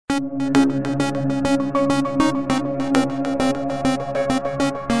Welcome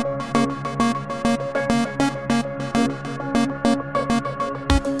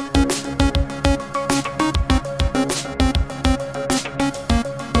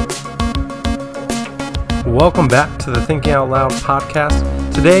back to the Thinking Out Loud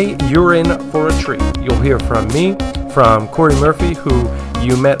podcast. Today, you're in for a treat. You'll hear from me, from Cory Murphy, who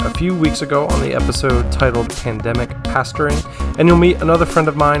you met a few weeks ago on the episode titled Pandemic Pastoring, and you'll meet another friend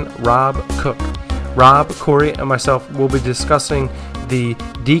of mine, Rob Cook. Rob, Cory, and myself will be discussing the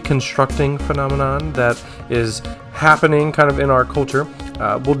deconstructing phenomenon that is happening kind of in our culture.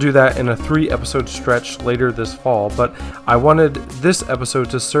 We'll do that in a 3-episode stretch later this fall, but I wanted this episode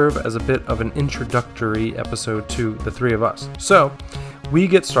to serve as a bit of an introductory episode to the three of us. So, we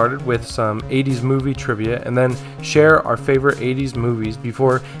get started with some 80s movie trivia and then share our favorite 80s movies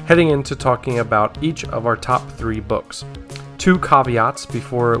before heading into talking about each of our top 3 books. 2 caveats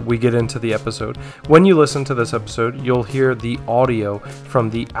before we get into the episode. When you listen to this episode, you'll hear the audio from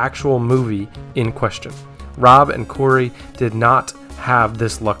the actual movie in question. Rob and Cory did not have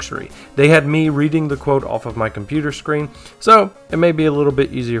this luxury. They had me reading the quote off of my computer screen, so it may be a little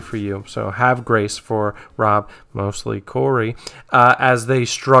bit easier for you. So have grace for Rob, mostly Cory, as they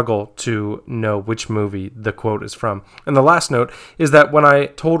struggle to know which movie the quote is from. And the last note is that when I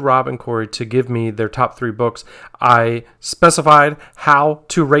told Rob and Cory to give me their top 3 books, I specified how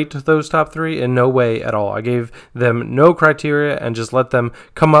to rate those top 3 in no way at all. I gave them no criteria and just let them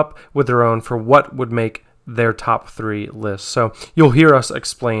come up with their own for what would make their top 3 lists. So you'll hear us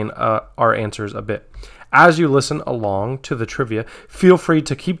explain our answers a bit. As you listen along to the trivia, feel free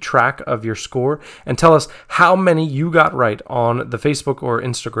to keep track of your score and tell us how many you got right on the Facebook or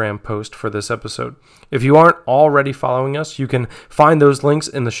Instagram post for this episode. If you aren't already following us, you can find those links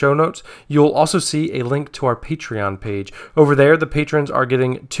in the show notes. You'll also see a link to our Patreon page. Over there, the patrons are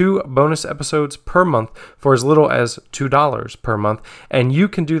getting 2 bonus episodes per month for as little as $2 per month, and you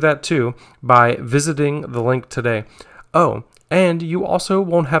can do that too by visiting the link today. Oh, and you also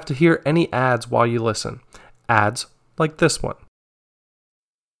won't have to hear any ads while you listen. Ads like this one.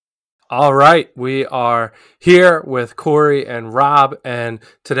 All right, we are here with Cory and Rob, and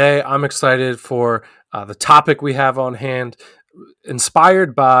today I'm excited for the topic we have on hand.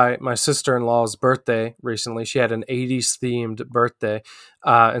 Inspired by my sister-in-law's birthday recently. She had an 80s themed birthday.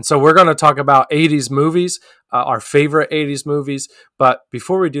 And so we're going to talk about 80s movies, our favorite 80s movies. But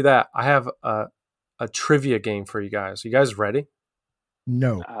before we do that, I have a trivia game for you guys. You guys ready?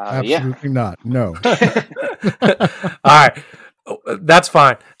 No, absolutely not. No. All right. That's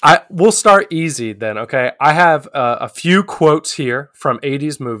fine. We'll start easy then. Okay. I have a few quotes here from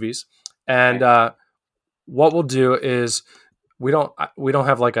 80s movies. And what we'll do is we don't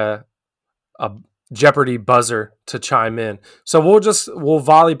have like a Jeopardy buzzer to chime in. So we'll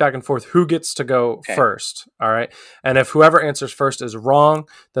volley back and forth who gets to go first. All right. And if whoever answers first is wrong,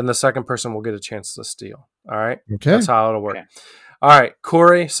 then the second person will get a chance to steal. All right. Okay. That's how it'll work. Okay. All right,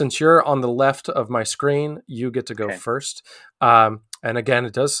 Cory, since you're on the left of my screen, you get to go first. And again,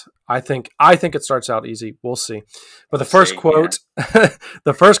 it does. I think it starts out easy. We'll see. But the first quote,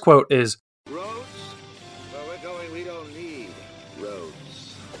 the first quote is, "Roads, where we're going, we don't need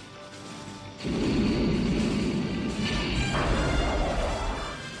roads."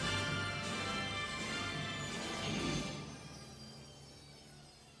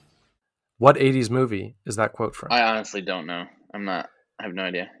 What 80s movie is that quote from? I honestly don't know. I have no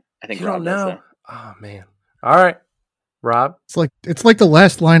idea. I think you Rob don't know. does, oh man. All right, Rob. It's like the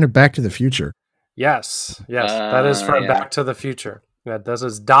last line of Back to the Future. Yes, that is from Back to the Future. That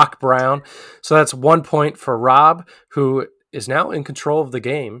is Doc Brown. So that's 1 point for Rob, who is now in control of the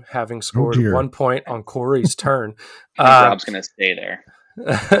game, having scored 1 point on Cory's turn. Rob's going to stay there.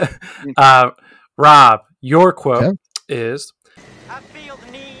 Rob, your quote is, "I feel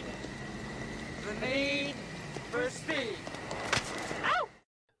the need for speed." Ow!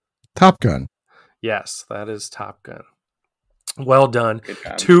 Top Gun. Yes, that is Top Gun. Well done.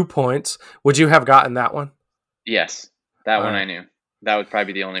 2 points. Would you have gotten that one? Yes, that one I knew. That would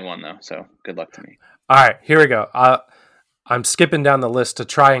probably be the only one, though, so good luck to me. All right, here we go. I'm skipping down the list to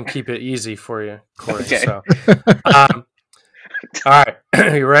try and keep it easy for you, Cory. Okay. So, all right,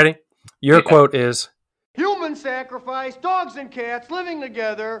 you ready? Your quote is, "Human sacrifice, dogs and cats living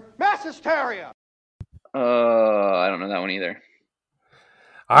together, mass hysteria." I don't know that one either.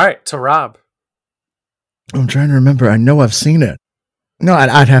 All right, to Rob. I'm trying to remember. I know I've seen it. No,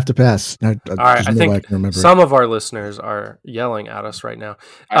 I'd have to pass. All right, I think some of our listeners are yelling at us right now.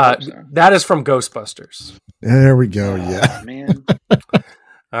 That is from Ghostbusters. There we go. Yeah, man. All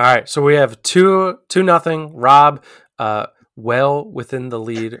right, so we have 2-0. Rob, well within the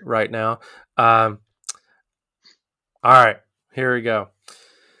lead right now. All right, here we go.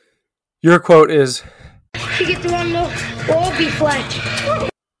 Your quote is, You get the wrong look, or I'll be flat.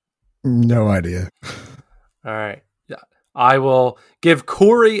 No idea. all right. Yeah, I will give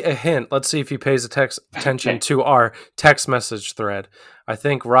Cory a hint. Let's see if he pays attention to our text message thread. I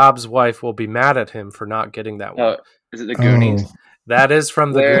think Rob's wife will be mad at him for not getting that one. Oh, is it the Goonies? Oh. That is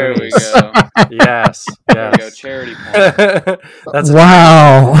from the There Goonies. we go. Yes. There we go. Yes. Charity point. That's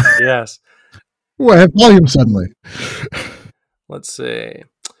Wow. yes. Ooh, I have volume suddenly. Let's see.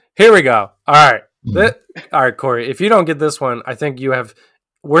 Here we go. All right. All right, Cory. If you don't get this one, I think you have.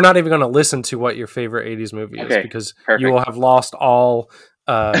 We're not even going to listen to what your favorite '80s movie is because perfect. you will have lost all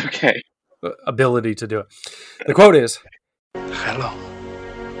Okay. ability to do it. The quote is, Hello.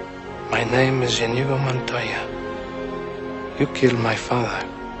 My name is Inigo Montoya. You killed my father.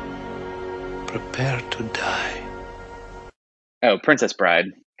 Prepare to die. Oh, Princess Bride.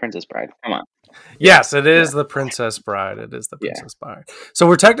 Princess Bride. Come on. yes, it is The Princess Bride. It is The Princess Bride. So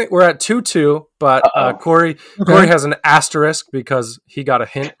we're at 2-2, but Cory has an asterisk because he got a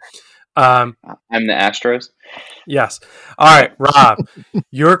hint. I'm the Astros. Yes. All right, Rob,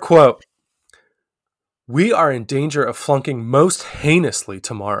 your quote. We are in danger of flunking most heinously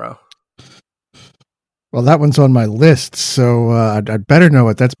tomorrow. Well, that one's on my list, so I'd better know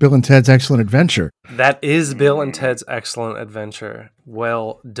it. That's Bill and Ted's Excellent Adventure. That is Bill and Ted's Excellent Adventure.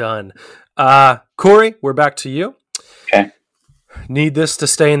 Well done. Cory, we're back to you. Okay. Need this to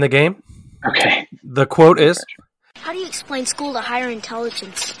stay in the game? Okay. The quote is, How do you explain school to higher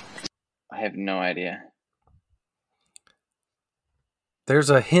intelligence? I have no idea. there's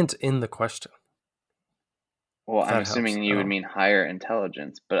a hint in the question. Well, That I'm assuming helps. you would Oh. mean higher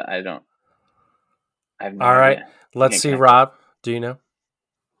intelligence, but I don't. I have no All right. idea. Let's Can't see, connect Rob. Do you know?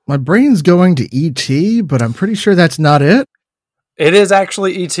 My brain's going to E.T., but I'm pretty sure that's not it. It is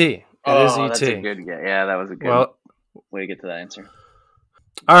actually E.T. It is Oh, E.T. that's a good. Yeah, that was a good Well, way to get to that answer.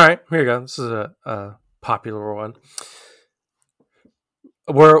 all right. Here you go. This is a popular one.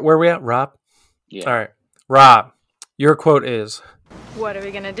 Where are we at, Rob? Yeah. All right. Rob, your quote is, What are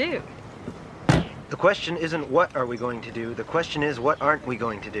we gonna do? The question isn't what are we going to do. The question is what aren't we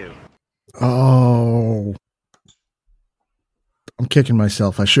going to do. Oh. I'm kicking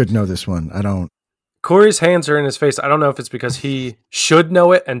myself. I should know this one. I don't. Cory's hands are in his face. I don't know if it's because he should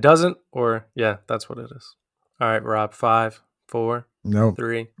know it and doesn't, or yeah, that's what it is. All right, Rob. 5, 4, Nope.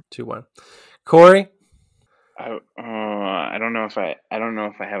 3, 2, 1. Cory, I don't know if I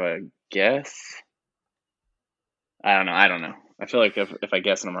have a guess. I don't know. I feel like if I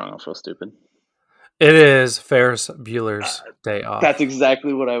guess and I'm wrong, I'll feel stupid. it is Ferris Bueller's Day Off. That's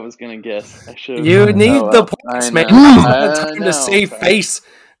exactly what I was gonna guess. I should. You need the points, man. Now's the time to save face.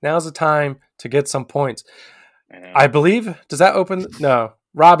 Now's the time to get some points. I believe. Does that open? No.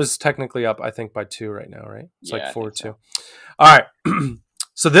 Rob is technically up, I think, by 2 right now, right? It's Yeah, like I 4-2. think so. All right.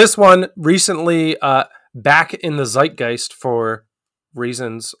 So this one recently back in the zeitgeist for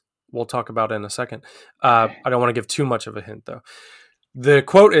reasons we'll talk about in a second. I don't want to give too much of a hint, though. The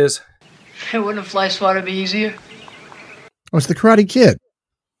quote is, Wouldn't a fly swatter be easier? Oh, it's the Karate Kid.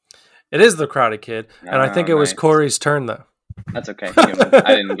 it is the Karate Kid, and I think it was nice. Cory's turn, though. That's okay.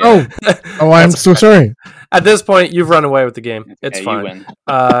 I didn't get Oh, it. oh, I'm so sorry. At this point, you've run away with the game. It's Okay, fine. You win.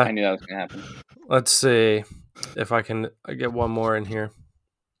 I knew that was gonna happen. Let's see if I can get one more in here.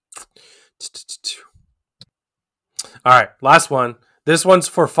 All right, last one. This one's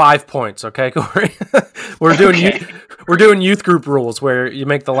for 5 points, okay, Cory? We're doing youth group rules where you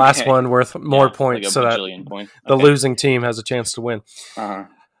make the last one worth more points like so that bajillion points. the Okay. losing team has a chance to win. Uh-huh.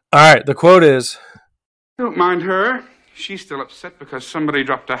 All right, the quote is, Don't mind her. She's still upset because somebody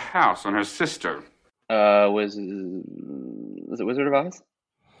dropped a house on her sister. Was it Wizard of Oz?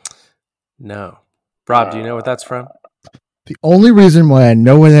 no. Rob, do you know what that's from? The only reason why I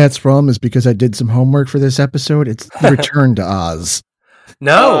know where that's from is because I did some homework for this episode. It's Return to Oz.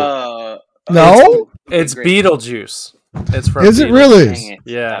 No. No? It's great. Beetlejuice. It's from Is it Beetlejuice. really? Dang it.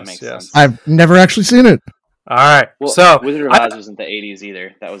 Yes, That makes yes. sense. I've never actually seen it. All right. Well, so Wizard of Oz wasn't the 80s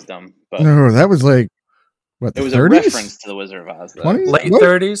either. That was dumb. But No, that was like, what, it the was 30s? a reference to the Wizard of Oz, though. 20s? late What?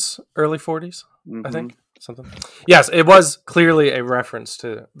 30s, early 40s, I Mhm. think. Something. Yes, it was clearly a reference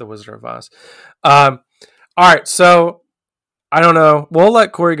to the Wizard of Oz. All right, so I don't know. We'll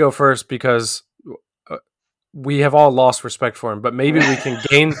let Cory go first because we have all lost respect for him. But maybe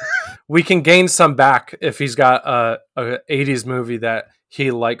we can gain some back if he's got a 80s movie that he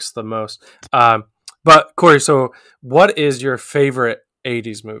likes the most. But Cory, so what is your favorite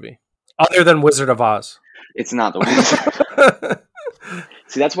 80s movie other than Wizard of Oz? It's not the Wizard.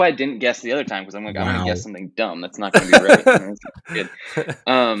 See, that's why I didn't guess the other time, because I'm like, I'm Wow. gonna guess something dumb. That's not gonna be right. That's good.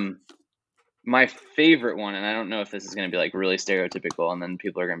 My favorite one, and I don't know if this is gonna be like really stereotypical, and then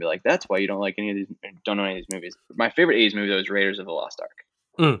people are gonna be like, "That's why you don't like any of these, don't know any of these movies." My favorite '80s movie was Raiders of the Lost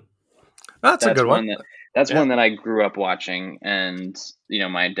Ark. That's a good one. That's one that I grew up watching, and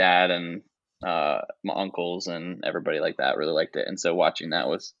my dad and my uncles and everybody like that really liked it, and so watching that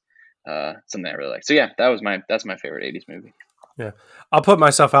was something I really liked. So yeah, that's my favorite '80s movie. Yeah, I'll put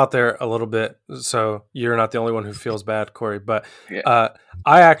myself out there a little bit, so you're not the only one who feels bad, Cory. But I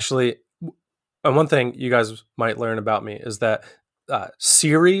actually, and one thing you guys might learn about me is that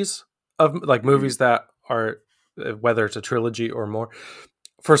series of like movies that are, whether it's a trilogy or more,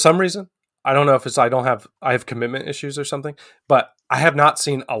 for some reason, I don't know if it's I have commitment issues or something, but I have not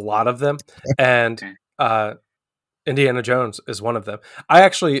seen a lot of them, and Indiana Jones is one of them. I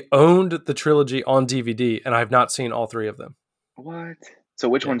actually owned the trilogy on DVD, and I have not seen all three of them. What? So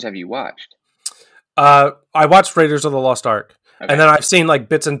which ones have you watched? I watched Raiders of the Lost Ark, and then I've seen like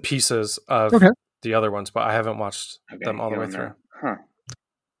bits and pieces of the other ones, but I haven't watched them all the way through. Huh.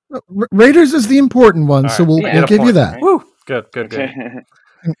 Raiders is the important one, so we'll give you that. Right? Woo! Good.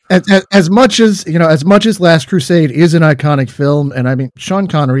 As much as Last Crusade is an iconic film, and I mean Sean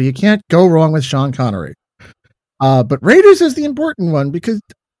Connery, you can't go wrong with Sean Connery. But Raiders is the important one because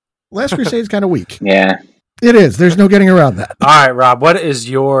Last Crusade is kind of weak. Yeah. It is. There's no getting around that. All right, Rob, what is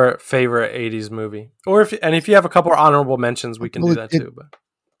your favorite 80s movie? Or if you have a couple of honorable mentions, we can do that too. But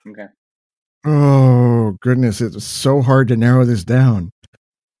okay. Oh, goodness. It's so hard to narrow this down.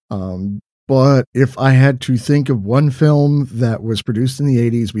 But if I had to think of one film that was produced in the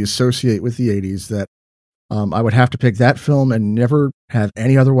 80s, we associate with the 80s, that I would have to pick that film and never have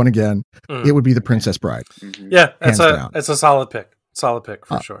any other one again, it would be The Princess Bride. Mm-hmm. Yeah, it's a solid pick. Solid pick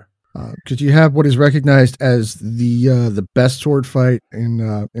for sure. Because you have what is recognized as the best sword fight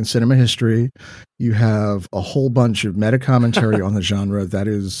in cinema history. You have a whole bunch of meta commentary on the genre. That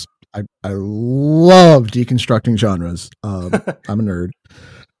is, I love deconstructing genres. I'm a nerd,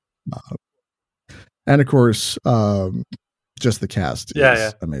 and of course, just the cast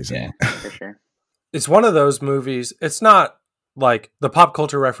is amazing. Yeah, for sure. It's one of those movies. It's not like the pop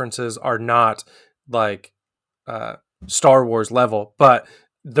culture references are not like Star Wars level, but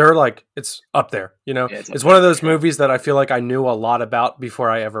they're like, it's up there, Yeah, it's one of those movies that I feel like I knew a lot about before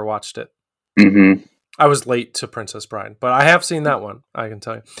I ever watched it. Mm-hmm. I was late to Princess Bride, but I have seen that one. I can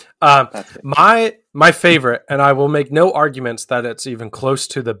tell you. My favorite, and I will make no arguments that it's even close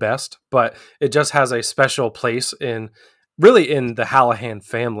to the best, but it just has a special place in the Hallahan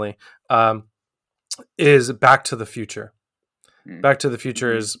family. Is Back to the Future. Back to the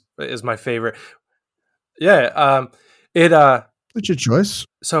Future is my favorite. Yeah. It's your choice.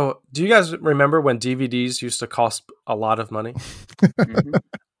 So, do you guys remember when DVDs used to cost a lot of money? Mm-hmm.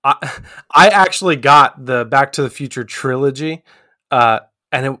 I actually got the Back to the Future trilogy,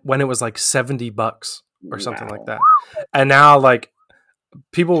 when it was like $70 or something like that. And now, like,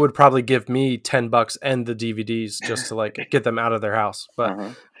 people would probably give me $10 and the DVDs just to like get them out of their house.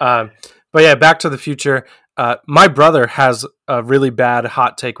 But yeah, Back to the Future. My brother has a really bad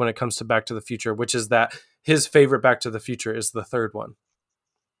hot take when it comes to Back to the Future, which is that his favorite Back to the Future is the third one.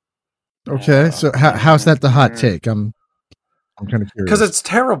 Okay, so how's that the hot take? I'm kind of curious. Because it's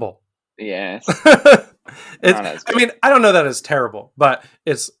terrible. Yes. I mean, I don't know that it's terrible, but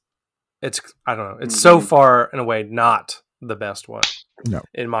it's I don't know. It's so far in a way not the best one. No,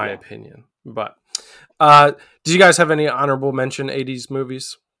 in my opinion. But did you guys have any honorable mention 80s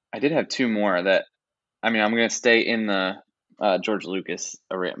movies? I did have two more that, I mean, I'm going to stay in the George Lucas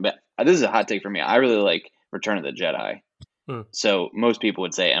arena, but this is a hot take for me. I really like Return of the Jedi. So most people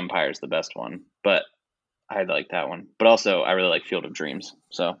would say Empire's the best one, but I like that one. But also, I really like Field of Dreams.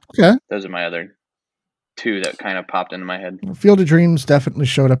 So those are my other two that kind of popped into my head. Field of Dreams definitely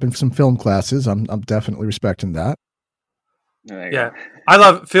showed up in some film classes. I'm definitely respecting that. Yeah, I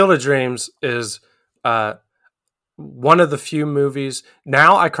love Field of Dreams. Is one of the few movies.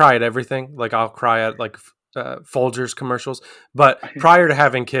 Now I cry at everything. Like I'll cry at like Folgers commercials. But prior to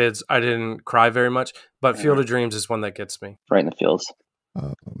having kids, I didn't cry very much. But Field of Dreams is one that gets me right in the feels.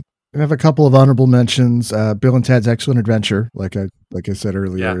 I have a couple of honorable mentions. Bill and Ted's Excellent Adventure, like I said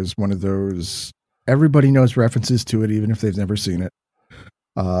earlier, is one of those everybody knows references to it, even if they've never seen it.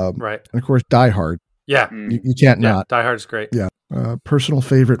 Right, and of course, Die Hard. Yeah, you can't not. Die Hard is great. Yeah, personal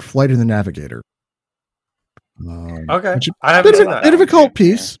favorite, Flight of the Navigator. Okay, I haven't seen that. Bit of a cult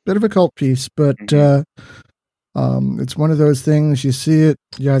piece, but it's one of those things. You see it,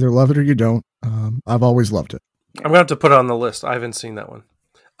 you either love it or you don't. I've always loved it. I'm gonna have to put it on the list. I haven't seen that one.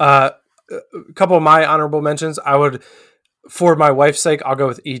 A couple of my honorable mentions. I would for my wife's sake, I'll go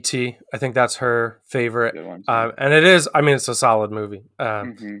with E.T. I think that's her favorite. And it is, I mean, it's a solid movie.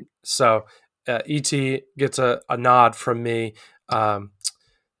 So E.T. gets a nod from me.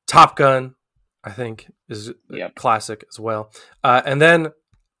 Top Gun, I think, is a classic as well. And then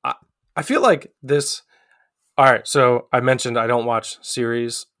I feel like this. All right. So I mentioned I don't watch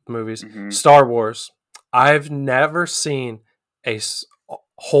series movies. Star Wars. I've never seen a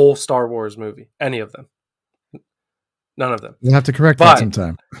whole Star Wars movie, any of them. None of them. You'll have to correct that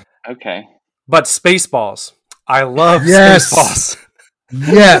sometime. Okay. But Spaceballs. I love Spaceballs.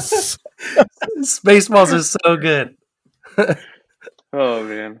 Yes. Spaceballs is so good. Oh,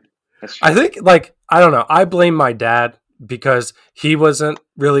 man. I think, like, I don't know. I blame my dad because he wasn't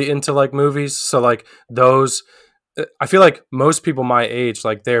really into, like, movies. So, like, those... I feel like most people my age,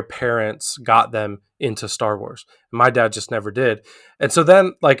 like, their parents got them into Star Wars. My dad just never did. And so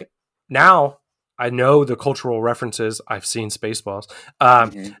then, like, now... I know the cultural references. I've seen Spaceballs.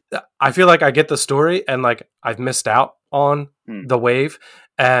 I feel like I get the story and like I've missed out on the wave.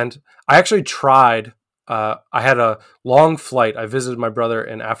 And I actually tried. I had a long flight. I visited my brother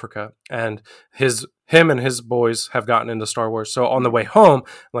in Africa, and him and his boys have gotten into Star Wars. So on the way home,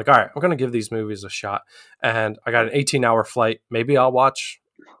 I'm like, all right, I'm going to give these movies a shot. And I got an 18-hour flight. Maybe I'll watch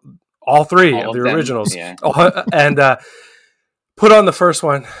all three of the originals. Yeah. And put on the first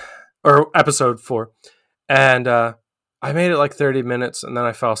one. Or episode 4. And I made it like 30 minutes and then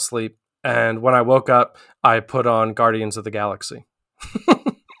I fell asleep. And when I woke up, I put on Guardians of the Galaxy.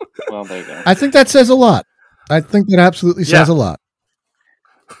 Well, there you go. I think that says a lot. I think that absolutely says a lot.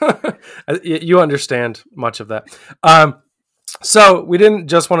 You understand much of that. So we didn't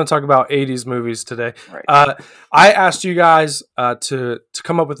just want to talk about 80s movies today. Right. I asked you guys to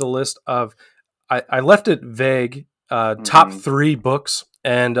come up with a list of, I left it vague, top 3 books.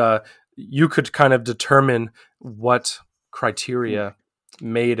 And you could kind of determine what criteria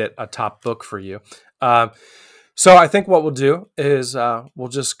made it a top book for you. So I think what we'll do is we'll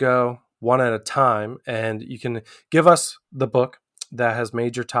just go one at a time, and you can give us the book that has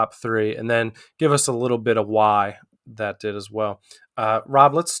made your top 3, and then give us a little bit of why that did as well.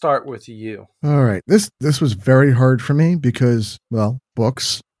 Rob, let's start with you. All right. This was very hard for me because, well,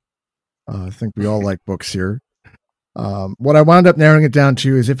 books. I think we all like books here. What I wound up narrowing it down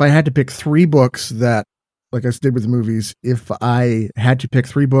to is if I had to pick 3 books that, like I did with the movies, if I had to pick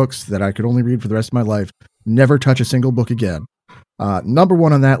 3 books that I could only read for the rest of my life, never touch a single book again. Number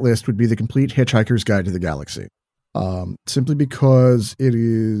 1 on that list would be The Complete Hitchhiker's Guide to the Galaxy. Simply because it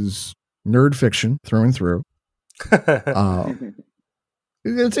is nerd fiction through and through.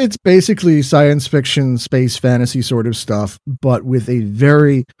 It's basically science fiction, space fantasy sort of stuff, but with a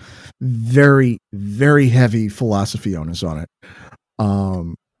very, very, very heavy philosophy onus on it.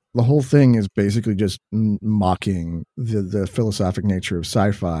 The whole thing is basically just mocking the philosophic nature of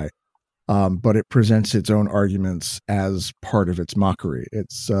sci-fi, but it presents its own arguments as part of its mockery.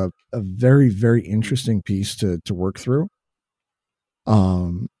 It's a very, very interesting piece to work through.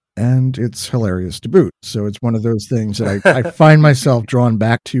 And it's hilarious to boot. So it's one of those things that I find myself drawn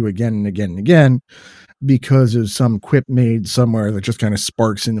back to again and again and again because of some quip made somewhere that just kind of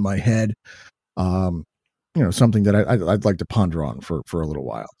sparks into my head. Something that I'd like to ponder on for a little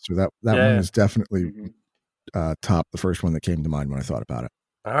while. So that one is definitely top, the first one that came to mind when I thought about it.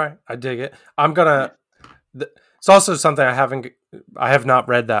 All right. I dig it. It's also something I have not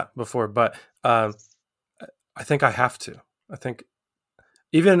read that before, but I think I have to. I think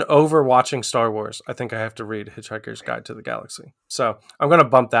even over watching Star Wars, I think I have to read Hitchhiker's Guide to the Galaxy. So I'm going to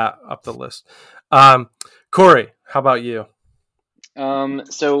bump that up the list. Cory, how about you?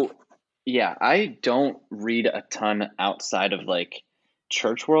 So yeah, I don't read a ton outside of like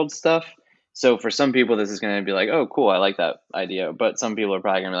church world stuff. So for some people, this is going to be like, oh, cool, I like that idea. But some people are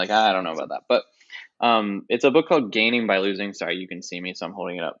probably going to be like, I don't know about that. But it's a book called Gaining by Losing. Sorry, you can see me, so I'm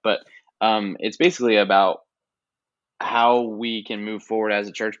holding it up. But it's basically about how we can move forward as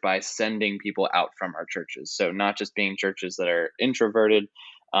a church by sending people out from our churches. So not just being churches that are introverted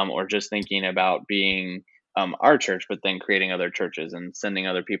or just thinking about being our church, but then creating other churches and sending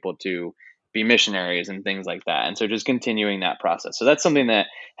other people to be missionaries and things like that. And so just continuing that process. So that's something that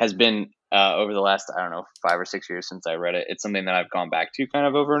has been over the last, 5 or 6 years since I read it. It's something that I've gone back to kind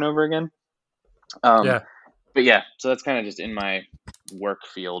of over and over again. But yeah, so that's kind of just in my work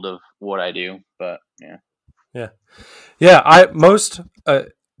field of what I do. But yeah. I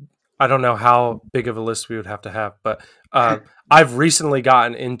don't know how big of a list we would have to have, but I've recently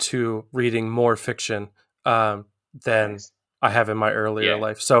gotten into reading more fiction than I have in my earlier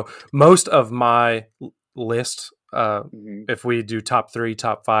life. So most of my list, if we do top 3,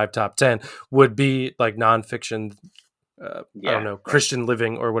 top 5, top 10, would be like nonfiction I don't know, Christian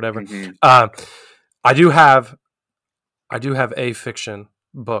living or whatever. Mm-hmm. I do have a fiction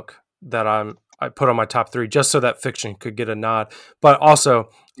book that I put on my top 3 just so that fiction could get a nod, but also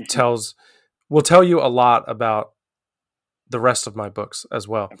will tell you a lot about the rest of my books as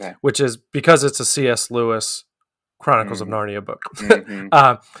well, which is because it's a C.S. Lewis Chronicles of Narnia book.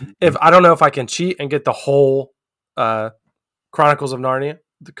 If I don't know if I can cheat and get the whole Chronicles of Narnia,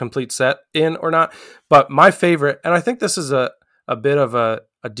 the complete set in or not, but my favorite, and I think this is a bit of a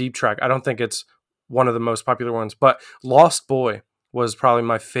deep track. I don't think it's one of the most popular ones, but Lost Boy was probably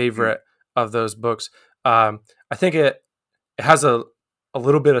my favorite of those books. I think it has a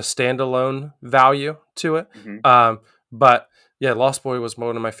little bit of standalone value to it. But yeah, Lost Boy was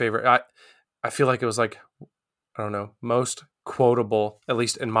one of my favorite. I feel like it was like, I don't know, most quotable, at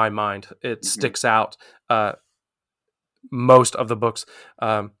least in my mind. It sticks out most of the books.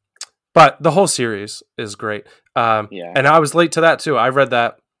 But the whole series is great. And I was late to that too. I read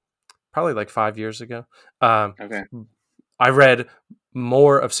that probably like 5 years ago. I read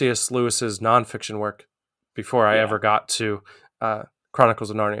more of C.S. Lewis's nonfiction work before I ever got to Chronicles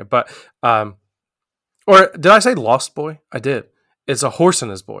of Narnia. But or did I say Lost Boy? I did. It's A Horse and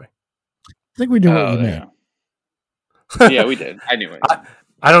His Boy. I think we knew what you meant. Yeah, we did. I knew it.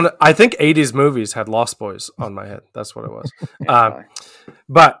 I don't know. I think 80s movies had Lost Boys on my head. That's what it was.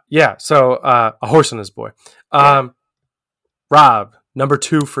 But yeah, so A Horse and His Boy. Rob, number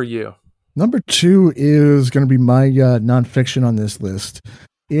 2 for you. Number 2 is going to be my nonfiction on this list.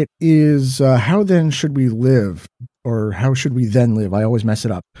 It is How Then Should We Live, or How Should We Then Live? I always mess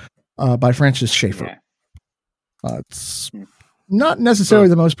it up. By Francis Schaeffer. It's not necessarily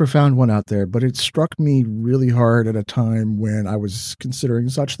the most profound one out there, but it struck me really hard at a time when I was considering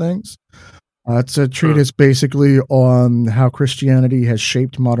such things. It's a treatise basically on how Christianity has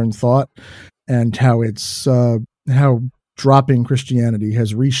shaped modern thought and how how dropping Christianity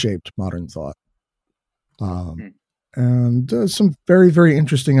has reshaped modern thought. And some very, very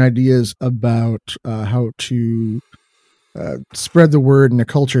interesting ideas about how to spread the word in a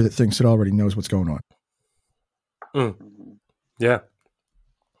culture that thinks it already knows what's going on. Yeah.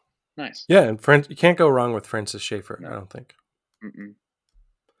 Nice. Yeah, and you can't go wrong with Francis Schaeffer, I don't think.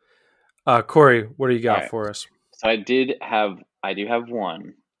 Cory, what do you got for us? So I do have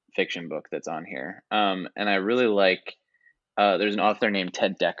one fiction book that's on here. And I really like, there's an author named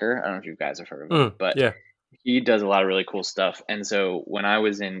Ted Decker. I don't know if you guys have heard of him, but he does a lot of really cool stuff. And so when I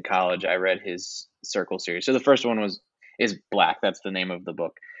was in college, I read his Circle series. So the first one is Black. That's the name of the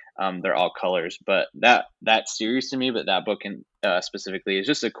book. They're all colors, but that series to me, but that book in specifically is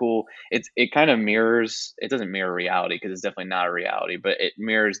just a cool. It kind of mirrors. It doesn't mirror reality because it's definitely not a reality, but it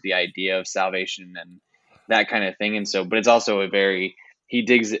mirrors the idea of salvation and that kind of thing. And so, but it's also he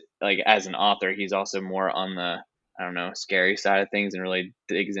digs it, like as an author, he's also more on the, I don't know, scary side of things and really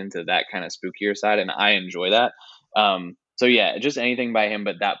digs into that kind of spookier side, and I enjoy that. So yeah, just anything by him,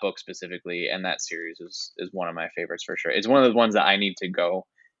 but that book specifically and that series is one of my favorites for sure. It's one of the ones that I need to go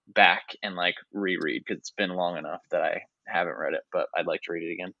back and like reread because it's been long enough that I haven't read it, but I'd like to read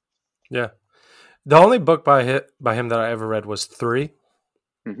it again. Yeah, the only book by him that I ever read was 3,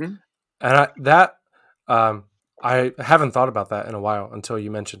 and I haven't thought about that in a while until you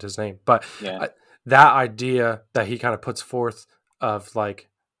mentioned his name. But that idea that he kind of puts forth of like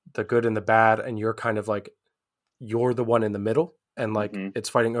the good and the bad, and you're kind of like you're the one in the middle, and like it's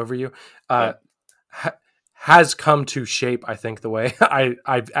fighting over you. Has come to shape, I think, the way I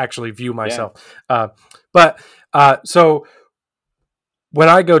actually view myself. So when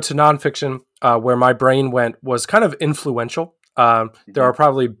I go to nonfiction, where my brain went was kind of influential. There are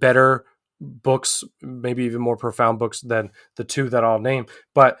probably better books, maybe even more profound books than the 2 that I'll name.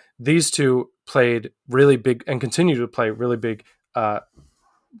 But these 2 played really big and continue to play really big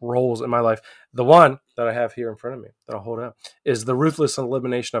roles in my life. The one that I have here in front of me that I'll hold out is The Ruthless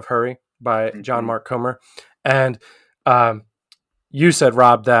Elimination of Hurry by John Mark Comer. And you said,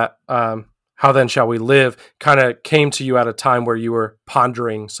 Rob, that How Then Shall We Live kind of came to you at a time where you were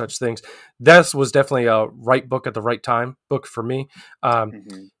pondering such things. This was definitely a right book at the right time book for me.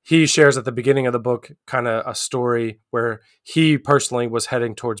 He shares at the beginning of the book kind of a story where he personally was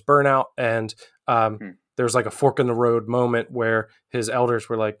heading towards burnout, and there's like a fork in the road moment where his elders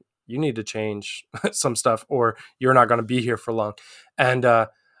were like, you need to change some stuff or you're not going to be here for long. And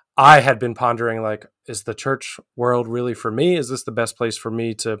I had been pondering, like, is the church world really for me? Is this the best place for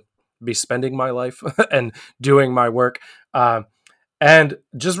me to be spending my life and doing my work? And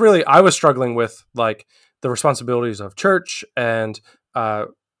just really, I was struggling with like the responsibilities of church, and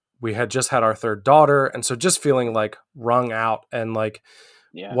we had just had our 3rd daughter. And so just feeling like wrung out and like,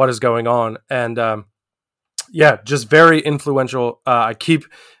 what is going on? And Yeah, just very influential. I keep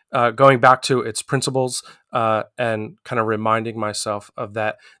going back to its principles and kind of reminding myself of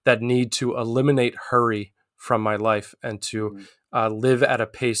that need to eliminate hurry from my life and to live at a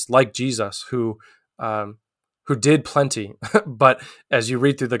pace like Jesus, um, who did plenty, but as you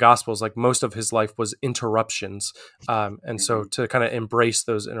read through the Gospels, like most of his life was interruptions, and so to kind of embrace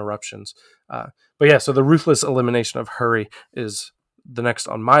those interruptions. But yeah, so the ruthless elimination of hurry is the next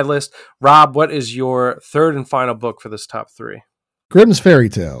on my list. Rob, what is your third and final book for this top three? Grimm's Fairy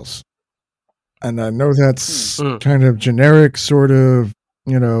Tales. And I know that's kind of generic, sort of,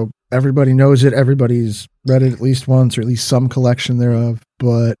 everybody knows it. Everybody's read it at least once, or at least some collection thereof.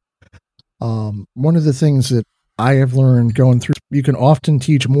 But one of the things that I have learned going through, you can often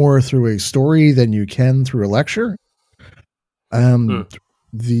teach more through a story than you can through a lecture. The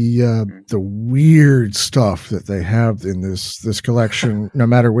weird stuff that they have in this collection, no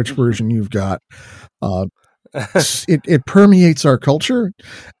matter which version you've got, it permeates our culture,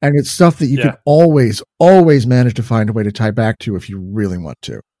 and it's stuff that you can always manage to find a way to tie back to if you really want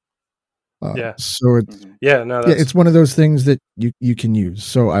to. So it's one of those things that you can use.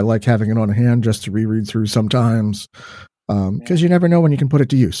 So I like having it on hand just to reread through sometimes, because you never know when you can put it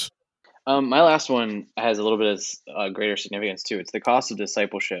to use. My last one has a little bit of greater significance too. It's The Cost of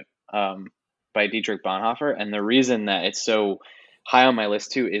Discipleship by Dietrich Bonhoeffer. And the reason that it's so high on my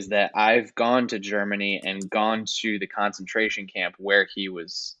list too is that I've gone to Germany and gone to the concentration camp where he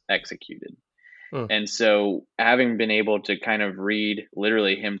was executed. And so having been able to kind of read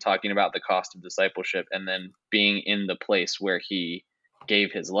literally him talking about the cost of discipleship and then being in the place where he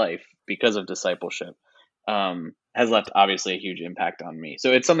gave his life because of discipleship, has left obviously a huge impact on me.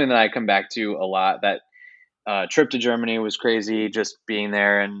 So it's something that I come back to a lot. That trip to Germany was crazy, just being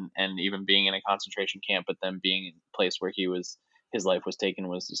there and even being in a concentration camp, but then being in a place where his life was taken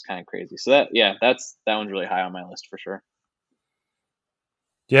was just kind of crazy. So that one's really high on my list for sure.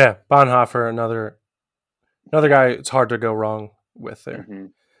 Yeah, Bonhoeffer, another guy it's hard to go wrong with there.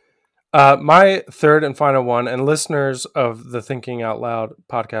 My third and final one, and listeners of the Thinking Out Loud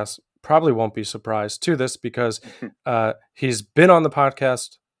podcast probably won't be surprised to this because he's been on the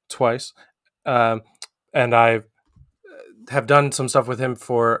podcast twice, and I have done some stuff with him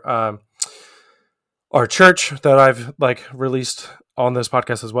for our church that I've released on this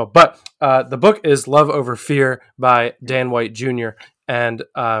podcast as well. But the book is Love Over Fear by Dan White Jr. And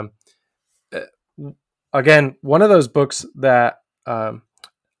again, one of those books that I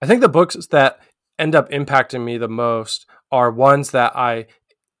think the books that end up impacting me the most are ones that I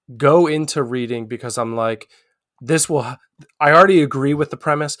go into reading because I'm like, I already agree with the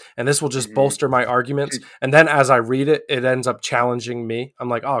premise and this will just bolster my arguments. And then as I read it, it ends up challenging me. I'm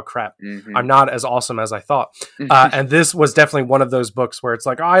like, oh crap, I'm not as awesome as I thought. And this was definitely one of those books where it's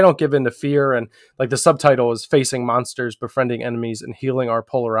like, oh, I don't give in to fear. And like the subtitle is Facing Monsters, Befriending Enemies, and Healing Our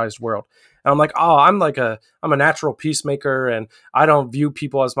Polarized World. And I'm like, oh, I'm a natural peacemaker and I don't view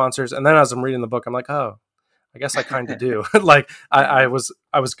people as monsters. And then as I'm reading the book, I'm like, oh, I guess I kind of do. I was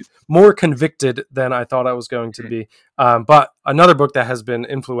more convicted than I thought I was going to be. But another book that has been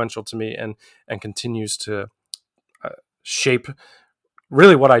influential to me and continues to shape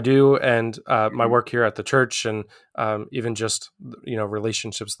really what I do and my work here at the church and even just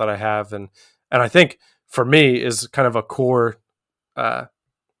relationships that I have and I think for me is kind of a core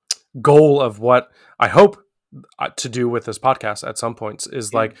goal of what I hope to do with this podcast at some points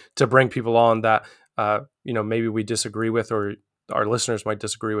is to bring people on that maybe we disagree with or our listeners might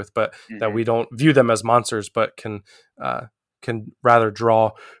disagree with, but that we don't view them as monsters, but can rather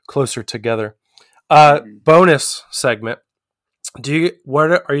draw closer together. Bonus segment.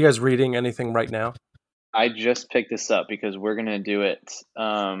 What are you guys reading anything right now? I just picked this up because we're going to do it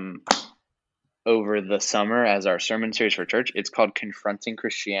over the summer as our sermon series for church. It's called Confronting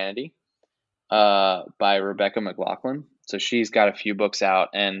Christianity by Rebecca McLaughlin. So she's got a few books out,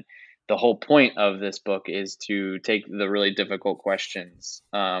 and the whole point of this book is to take the really difficult questions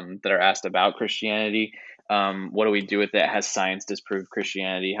that are asked about Christianity. What do we do with it? Has science disproved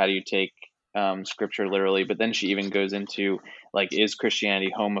Christianity? How do you take scripture literally? But then she even goes into is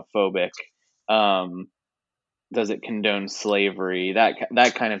Christianity homophobic? Does it condone slavery?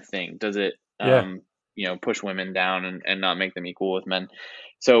 That kind of thing. Does it push women down and not make them equal with men?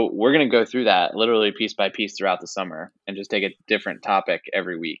 So we're going to go through that literally piece by piece throughout the summer and just take a different topic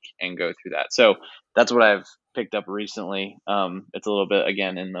every week and go through that. So that's what I've picked up recently. It's a little bit,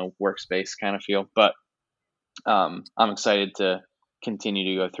 again, in the workspace kind of feel, but I'm excited to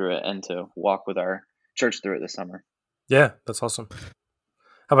continue to go through it and to walk with our church through it this summer. Yeah, that's awesome.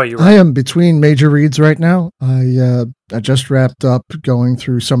 How about you, Ryan? I am between major reads right now. I just wrapped up going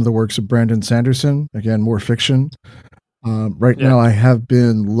through some of the works of Brandon Sanderson. Again, more fiction. Right now, I have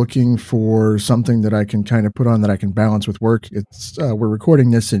been looking for something that I can kind of put on that I can balance with work. It's we're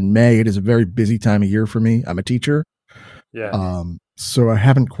recording this in May. It is a very busy time of year for me. I'm a teacher. Yeah. So I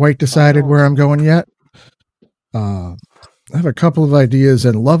haven't quite decided where I'm going yet. I have a couple of ideas,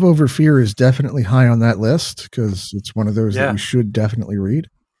 and Love Over Fear is definitely high on that list because it's one of those that we should definitely read.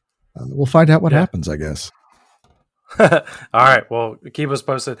 We'll find out what happens, I guess. All right. Well, keep us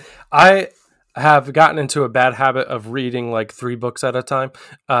posted. I have gotten into a bad habit of reading like 3 books at a time.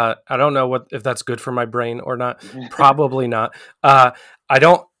 I don't know if that's good for my brain or not. Probably not. I'm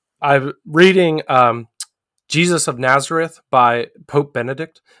reading Jesus of Nazareth by Pope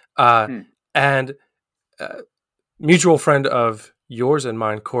Benedict, and mutual friend of yours and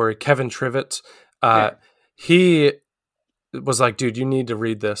mine, Cory, Kevin Trivett. He was like, dude, you need to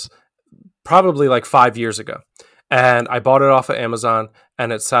read this. Probably like 5 years ago. And I bought it off of Amazon,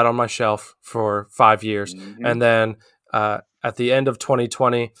 and it sat on my shelf for 5 years. Mm-hmm. And then at the end of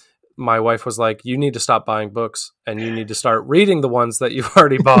 2020, my wife was like, you need to stop buying books, and you need to start reading the ones that you've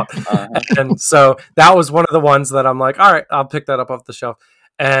already bought. And so that was one of the ones that I'm like, all right, I'll pick that up off the shelf.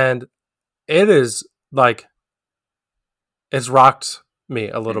 And it is like, it's rocked me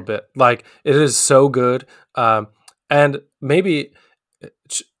a little bit. Like, it is so good. And maybe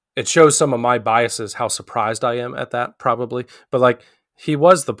it shows some of my biases, how surprised I am at that, probably. But like, he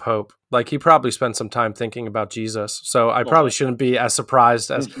was the Pope. Like, he probably spent some time thinking about Jesus. So I probably shouldn't be as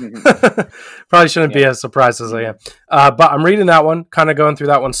surprised as I am. But I'm reading that one, kind of going through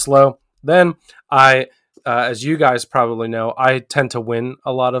that one slow. Then as you guys probably know, I tend to win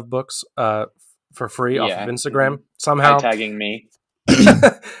a lot of books for free off of Instagram somehow. Tagging me.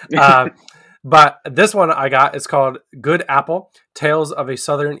 But this one I got, it's called Good Apple, Tales of a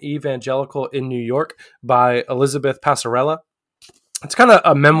Southern Evangelical in New York by Elizabeth Passarella. It's kind of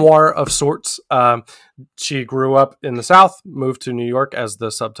a memoir of sorts. She grew up in the South, moved to New York, as the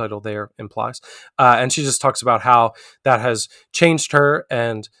subtitle there implies. And she just talks about how that has changed her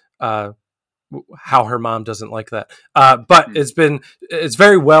and how her mom doesn't like that. But it's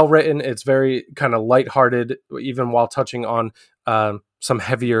very well written. It's very kind of lighthearted, even while touching on some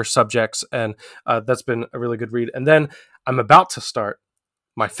heavier subjects. And that's been a really good read. And then I'm about to start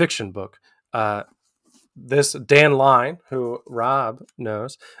my fiction book. This Dan Line, who Rob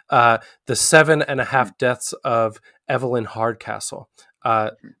knows, The 7.5 Deaths of Evelyn Hardcastle.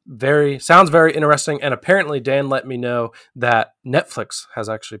 Sounds very interesting. And apparently Dan let me know that Netflix has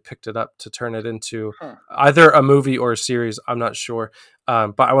actually picked it up to turn it into either a movie or a series. I'm not sure.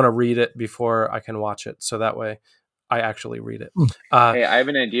 But I want to read it before I can watch it. So that way I actually read it. Hey, I have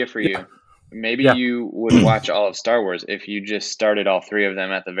an idea for you. Maybe you would watch all of Star Wars if you just started all 3 of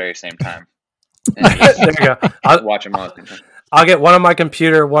them at the very same time. There you go. I'll watch them all at the same time. I'll get one on my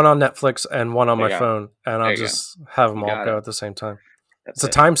computer, one on Netflix, and one on my phone, and I'll just have them all go at the same time. It's a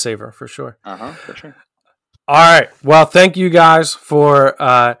time saver for sure. For sure. All right. Well, thank you guys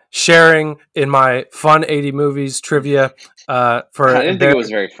for sharing in my fun 80 movies trivia. I didn't think it was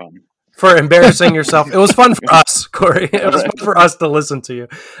very fun. For embarrassing yourself. It was fun for us, Cory. It was fun for us to listen to you.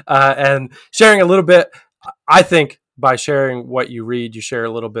 And sharing a little bit, I think by sharing what you read, you share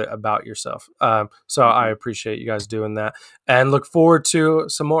a little bit about yourself. So I appreciate you guys doing that and look forward to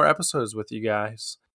some more episodes with you guys.